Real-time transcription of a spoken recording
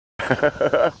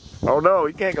Oh no,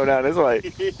 he can't go down this way.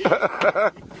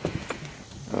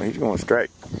 Oh, he's going straight.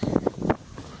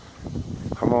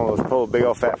 Come on, let's pull a big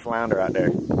old fat flounder out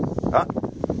there. Ah,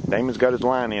 Damon's got his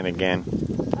line in again.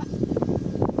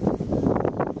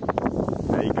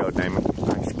 There you go, Damon.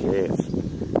 Nice cast.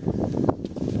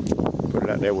 Put it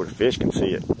out there where the fish can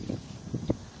see it.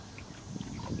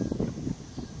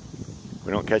 If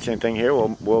we don't catch anything here,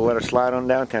 we'll let her slide on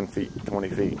down 10 feet, 20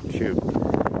 feet. Shoot.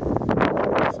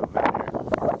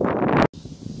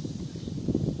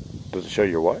 Does it show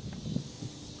you what?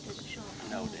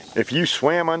 No, if you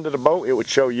swam under the boat, it would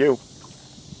show you.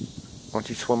 Why don't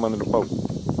you swim under the boat?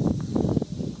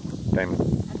 Damon.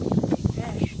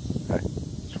 Fish. Hey,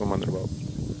 swim under the boat.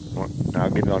 I'll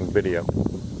get it on video.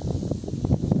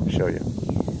 Show you.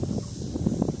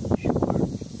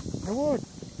 I would.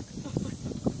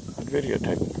 I'd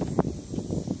videotape it.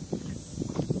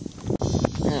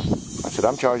 Yeah. I said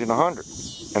I'm charging 100.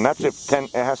 And that's if 10,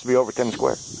 it has to be over 10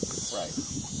 square. Right.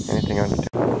 Anything under 10.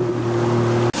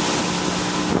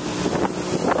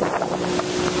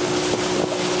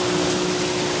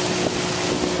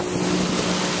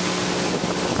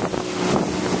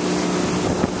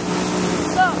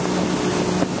 So,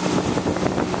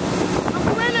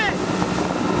 Uncle Rennie.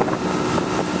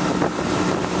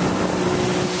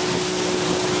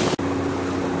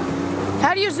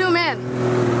 How do you zoom in?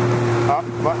 Up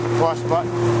button, plus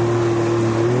button.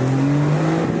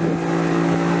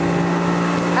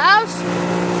 House?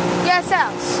 Yes,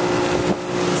 house.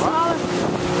 Smaller.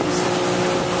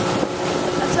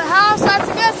 That's a house, that's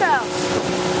a guest house.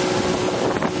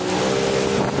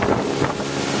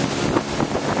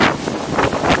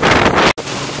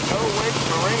 No wake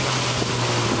marina.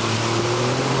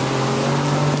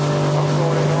 I'm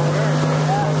going in over there.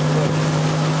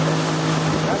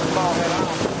 That's Ballhead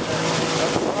Island.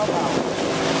 That's the clubhouse.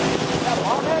 Is that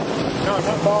Ballhead? No, it's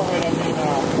not Ballhead. I mean,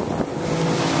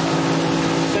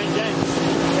 St. James.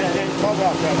 St. James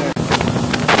clubhouse right there.